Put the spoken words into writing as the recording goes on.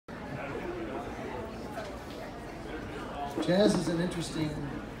Jazz is an interesting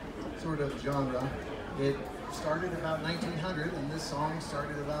sort of genre. It started about 1900, and this song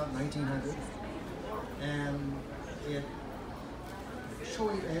started about 1900, and it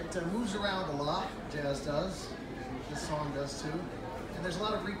moves around a lot. Jazz does. This song does too, and there's a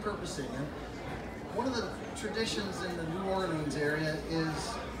lot of repurposing. And one of the traditions in the New Orleans area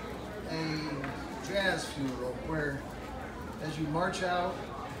is a jazz funeral, where as you march out,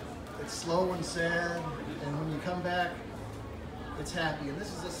 it's slow and sad, and when you come back, it's happy. And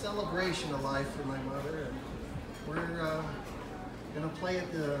this is a celebration of life for my mother, and we're going to play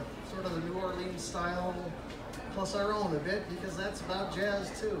it the sort of the New Orleans style, plus our own a bit, because that's about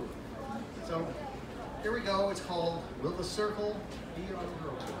jazz too. So here we go. It's called Will the Circle Be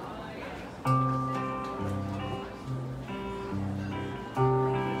Unbroken?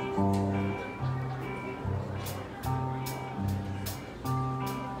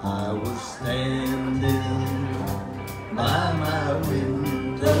 I was standing by my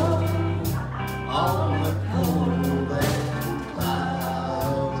window on a cold and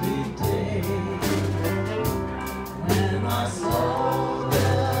cloudy day, and I saw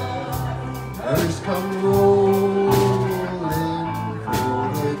that hearse come rolling for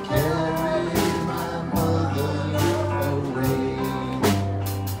to carry my mother away.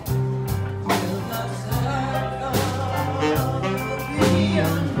 Will the circle be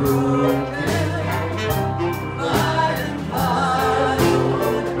unbroken?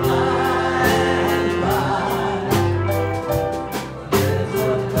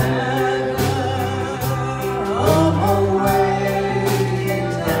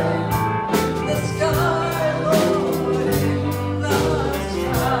 The sky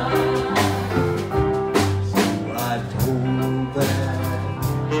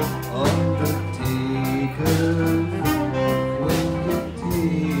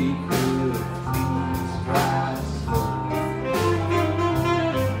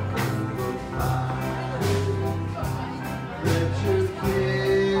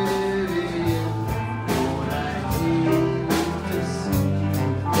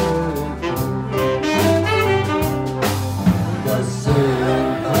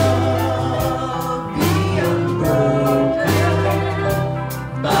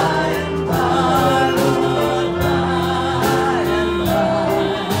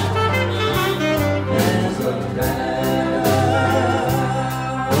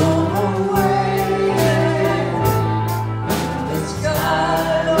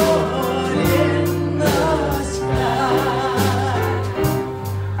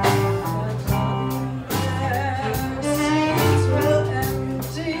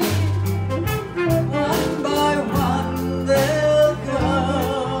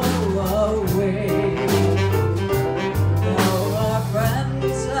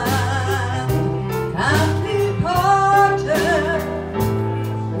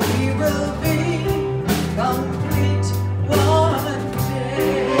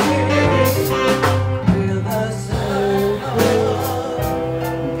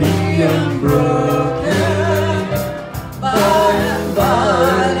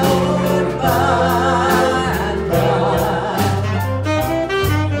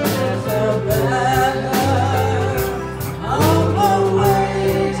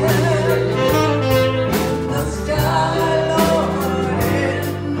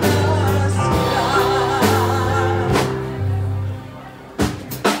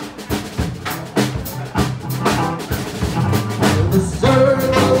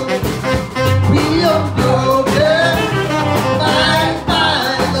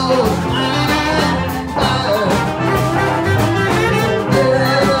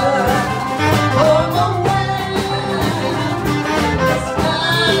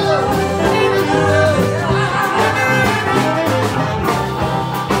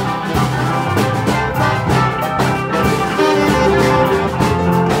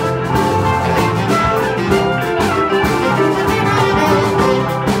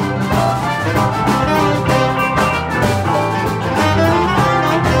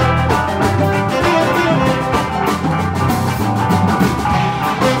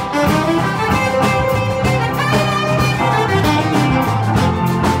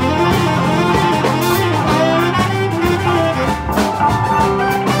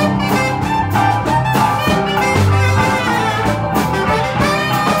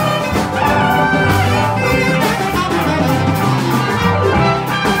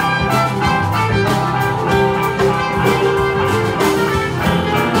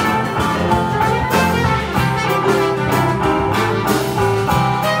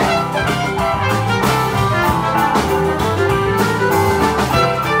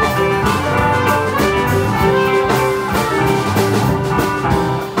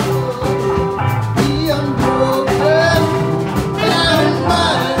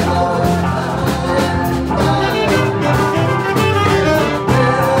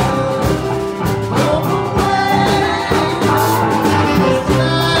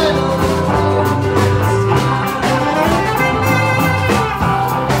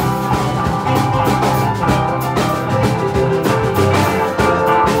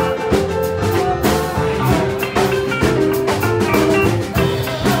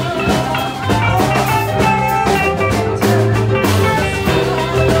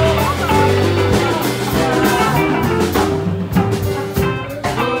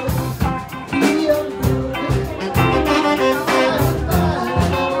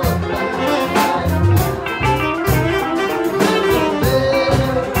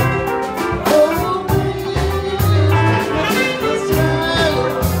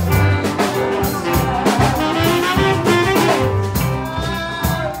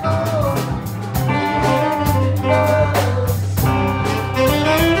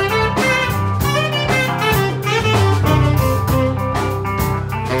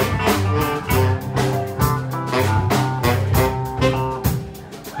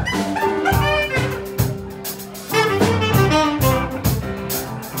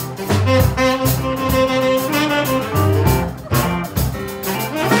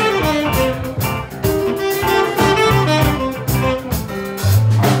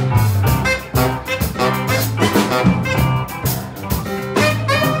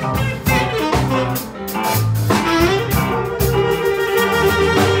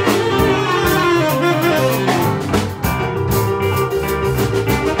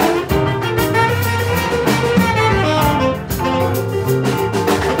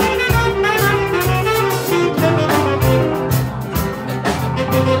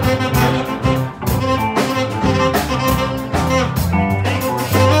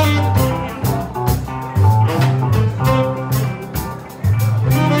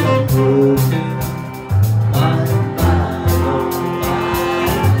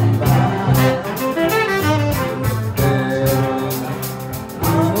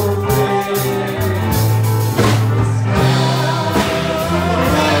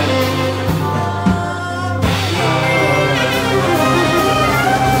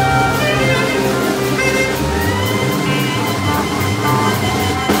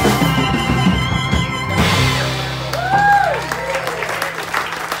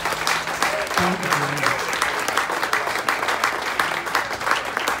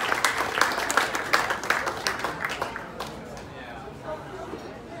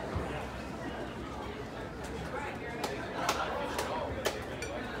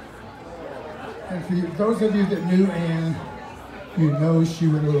And for those of you that knew Ann, you know she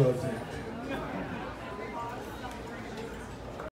would have loved it.